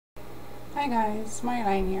Hi guys,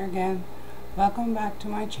 Marlene here again. Welcome back to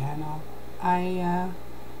my channel. I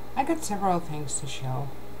got several things to show.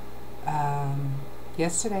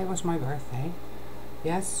 Yesterday was my birthday.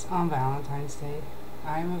 Yes, on Valentine's Day.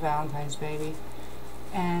 I'm a Valentine's baby,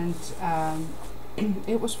 and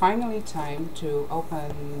it was finally time to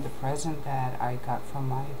open the present that I got from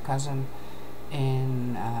my cousin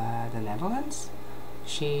in the Netherlands.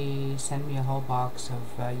 She sent me a whole box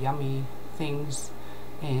of yummy things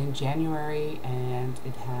in January, and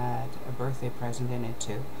it had a birthday present in it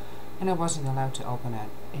too, and I wasn't allowed to open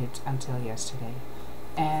it until yesterday.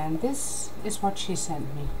 And this is what she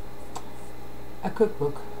sent me: a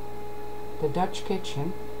cookbook, The Dutch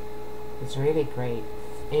Kitchen. It's really great.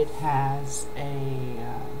 It has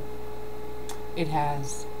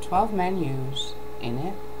 12 menus in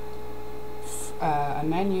it, a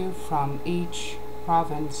menu from each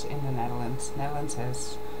province in the Netherlands. Netherlands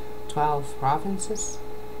has 12 provinces,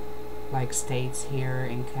 like states here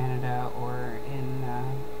in Canada or in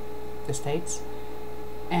the States.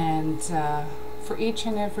 And for each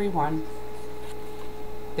and every one,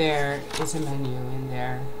 there is a menu in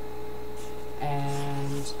there.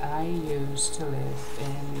 And I used to live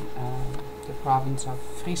in the province of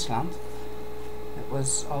Friesland. It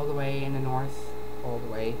was all the way in the north, all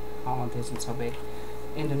the way, Holland isn't so big,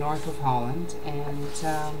 in the north of Holland. And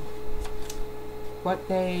what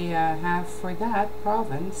they have for that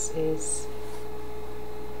province is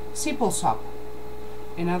siepelsap.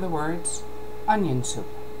 In other words, onion soup.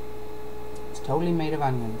 It's totally made of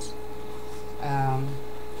onions.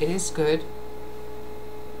 It is good,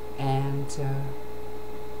 and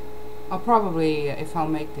I'll probably, if I'll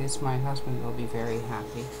make this, my husband will be very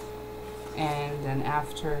happy. And then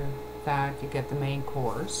after that you get the main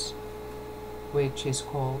course, which is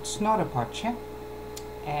called snorrepotje,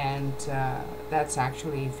 and that's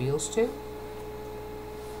actually veal stew,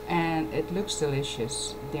 and it looks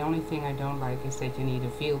delicious. The only thing I don't like is that you need a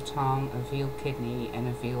veal tongue, a veal kidney, and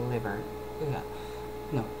a veal liver. Ugh.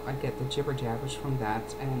 No, I get the jibber jabbers from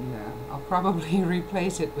that, and I'll probably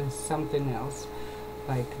replace it with something else,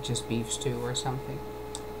 like just beef stew or something.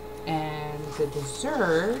 And the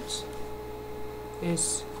dessert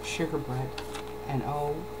is sugar bread, and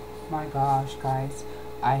oh my gosh guys,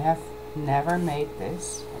 I have never made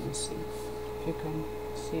this. Let me see if you can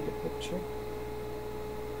see the picture.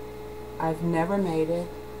 I've never made it,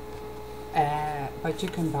 but you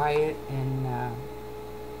can buy it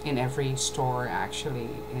in every store actually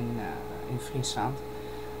in Friesland.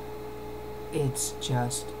 It's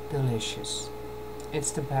just delicious.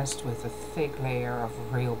 It's the best with a thick layer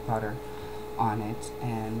of real butter on it,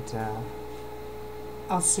 and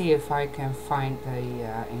I'll see if I can find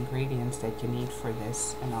the ingredients that you need for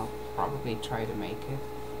this, and I'll probably try to make it.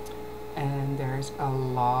 And there's a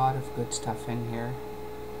lot of good stuff in here.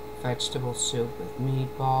 Vegetable soup with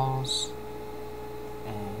meatballs,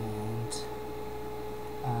 and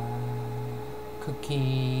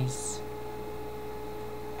cookies,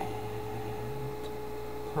 and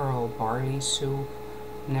pearl barley soup.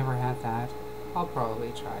 Never had that. I'll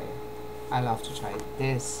probably try it. I love to try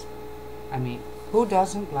this. I mean, who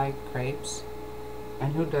doesn't like crepes?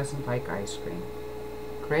 And who doesn't like ice cream?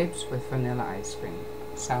 Crepes with vanilla ice cream.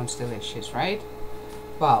 Sounds delicious, right?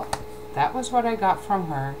 Well, that was what I got from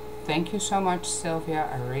her. Thank you so much, Sylvia.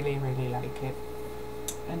 I really, really like it.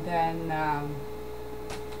 And then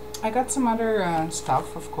I got some other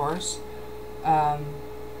stuff, of course.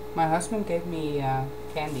 My husband gave me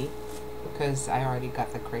candy because I already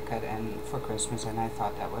got the cricket and for Christmas, and I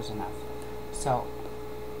thought that was enough. So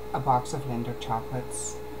a box of Linder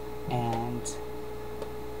chocolates and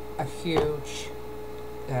a huge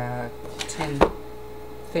tin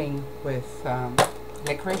thing with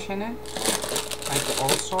licorice in it, like all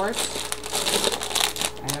sorts.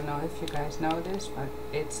 I don't know if you guys know this, but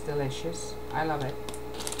it's delicious. I love it.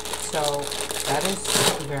 So that is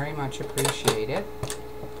very much appreciated.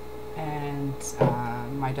 And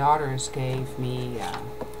my daughters gave me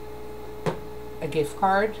a gift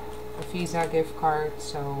card, a Visa gift card,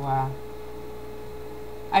 so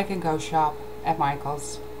I can go shop at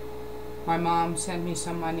Michael's. My mom sent me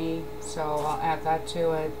some money, so I'll add that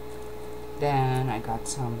to it. Then I got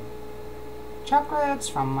some chocolates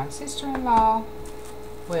from my sister-in-law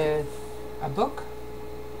with a book,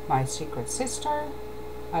 My Secret Sister.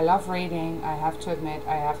 I love reading. I have to admit,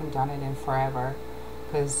 I haven't done it in forever,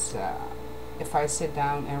 because if I sit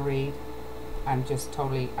down and read, I'm just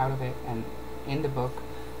totally out of it and in the book,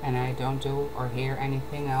 and I don't do or hear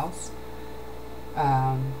anything else.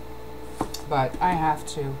 But I have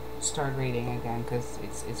to start reading again because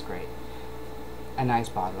it's great. A nice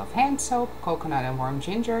bottle of hand soap, coconut and warm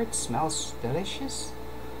ginger. It smells delicious.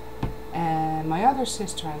 And my other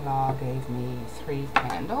sister-in-law gave me 3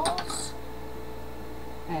 candles,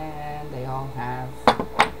 and they all have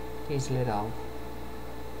these little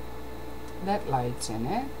LED lights in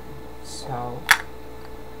it. So,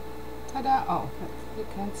 ta-da! Oh, you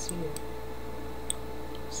can't see it.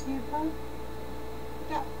 See it, bud?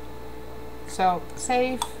 Yeah. So,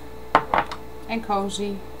 safe and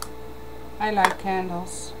cozy. I like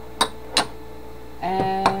candles.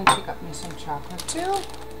 And she got me some chocolate too.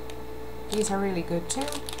 These are really good too.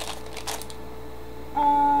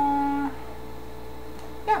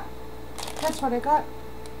 Yeah, that's what I got.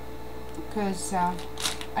 Because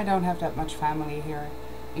I don't have that much family here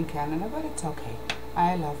in Canada, but it's okay.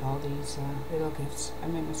 I love all these little gifts. I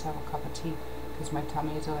made myself a cup of tea because my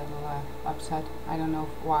tummy is a little upset. I don't know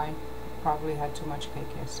why. Probably had too much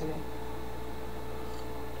cake yesterday.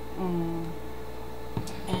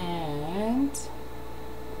 And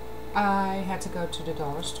I had to go to the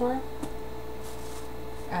dollar store.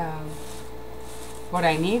 What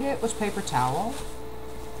I needed was paper towel,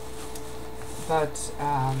 but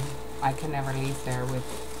I can never leave there with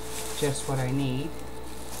just what I need.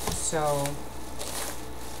 So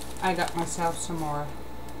I got myself some more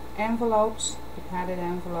envelopes, the padded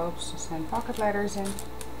envelopes to send pocket letters in,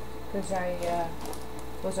 because I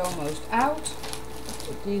was almost out.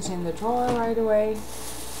 Put these in the drawer right away,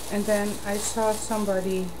 and then I saw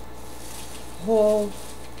somebody hold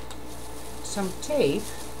some tape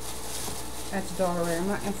at the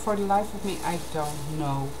Dollarama, and for the life of me I don't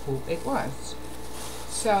know who it was.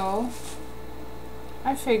 So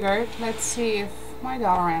I figured, let's see if my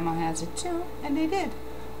Dollarama has it too, and they did.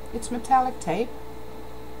 It's metallic tape,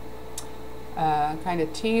 kind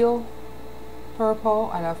of teal, purple,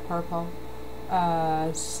 I love purple,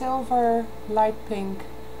 silver, light pink,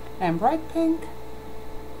 and bright pink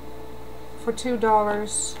for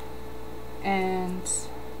 $2. And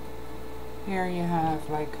here you have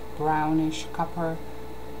like brownish copper,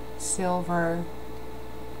 silver.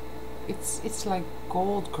 It's like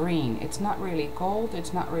gold green. It's not really gold,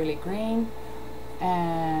 it's not really green,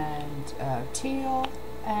 and teal,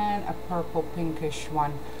 and a purple pinkish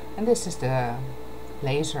one. And this is the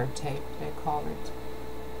laser tape, they call it.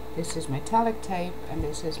 This is metallic tape and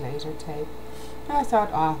this is laser tape. And I thought,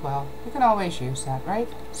 oh well, you can always use that, right?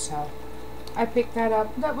 So I picked that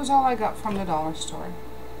up. That was all I got from the dollar store.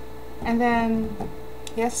 And then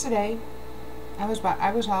yesterday I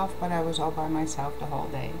was off, but I was all by myself the whole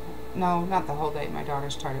day. No, not the whole day. My daughter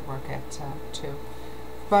started work at 2.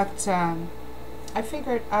 But I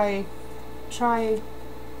figured I'd try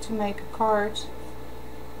to make a card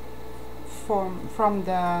from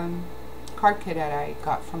the card kit that I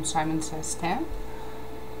got from Simon Says Stamp.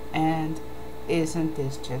 And isn't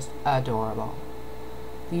this just adorable?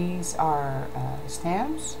 These are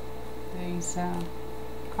stamps. These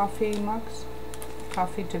coffee mugs,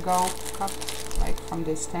 coffee to go cup, like from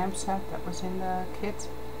this stamp set that was in the kit.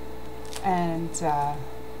 And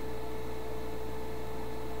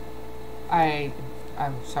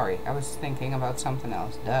I'm sorry, I was thinking about something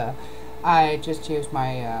else. Duh. I just used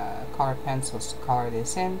my colored pencils to color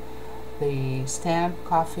this in. The stamp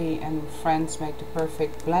Coffee and Friends Make the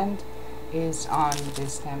Perfect Blend is on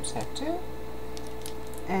this stamp set too.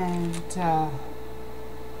 And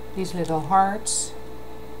these little hearts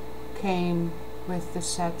came with the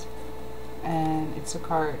set, and it's a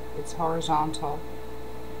card. It's horizontal,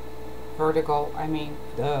 vertical. I mean,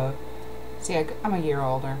 see, I'm a year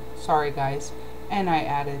older. Sorry, guys. And I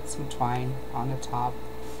added some twine on the top,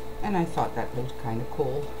 and I thought that looked kind of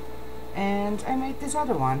cool. And I made this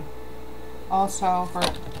other one, also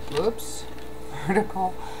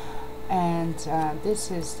vertical. And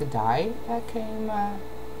this is the die that came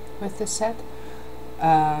with the set.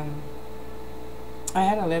 I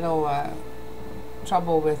had a little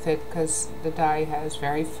trouble with it because the die has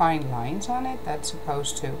very fine lines on it that's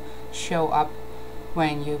supposed to show up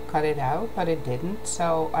when you cut it out, but it didn't.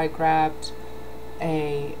 So I grabbed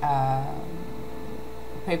a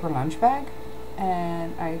paper lunch bag,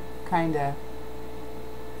 and I kind of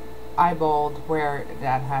eyeballed where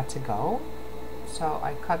that had to go. So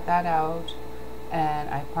I cut that out, and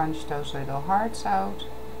I punched those little hearts out,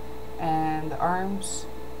 and the arms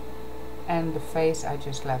and the face I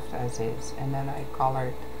just left as is. And then I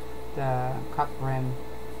colored the cup rim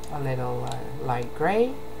a little light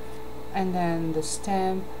gray. And then the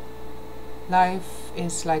stamp, life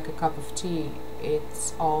is like a cup of tea.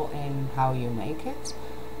 It's all in how you make it.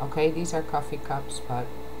 Okay, these are coffee cups, but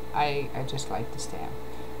I just like the stamp.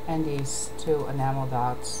 And these 2 enamel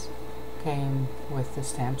dots came with the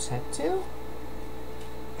stamp set too.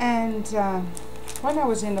 And when I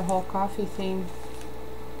was in the whole coffee theme,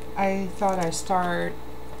 I thought I'd start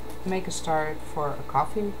make a start for a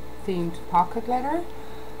coffee themed pocket letter.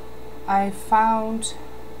 I found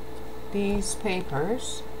these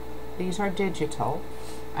papers. These are digital.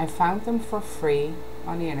 I found them for free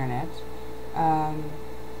on the internet.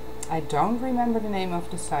 I don't remember the name of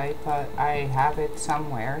the site, but I have it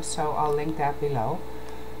somewhere, so I'll link that below.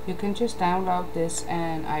 You can just download this,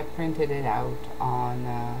 and I printed it out on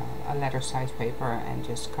a letter size paper and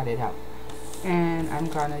just cut it up. And I'm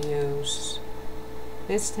gonna use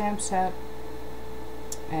this stamp set,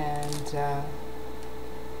 and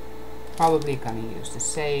probably gonna use the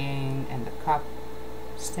saying and the cup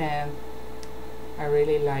stamp. I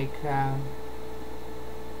really like the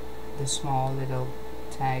small little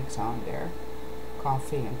tags on there,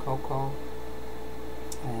 coffee and cocoa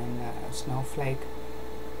and snowflake.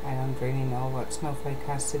 I don't really know what snowflake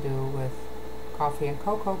has to do with coffee and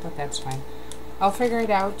cocoa, but that's fine. I'll figure it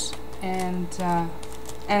out, and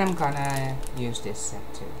I'm gonna use this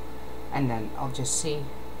set too. And then I'll just see.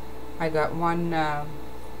 I got one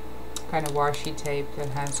kind of washi tape that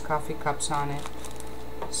has coffee cups on it,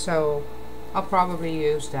 so I'll probably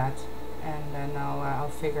use that, and then I'll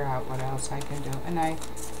figure out what else I can do. And I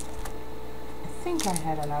think I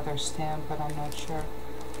had another stamp, but I'm not sure.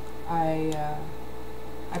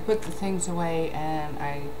 I put the things away and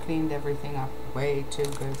I cleaned everything up way too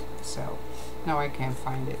good, so now I can't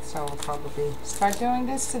find it. So I'll probably start doing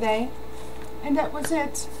this today. And that was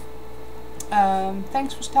it.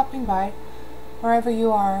 Thanks for stopping by. Wherever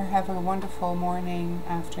you are, have a wonderful morning,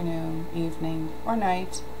 afternoon, evening, or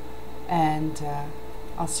night. And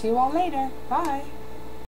I'll see you all later. Bye.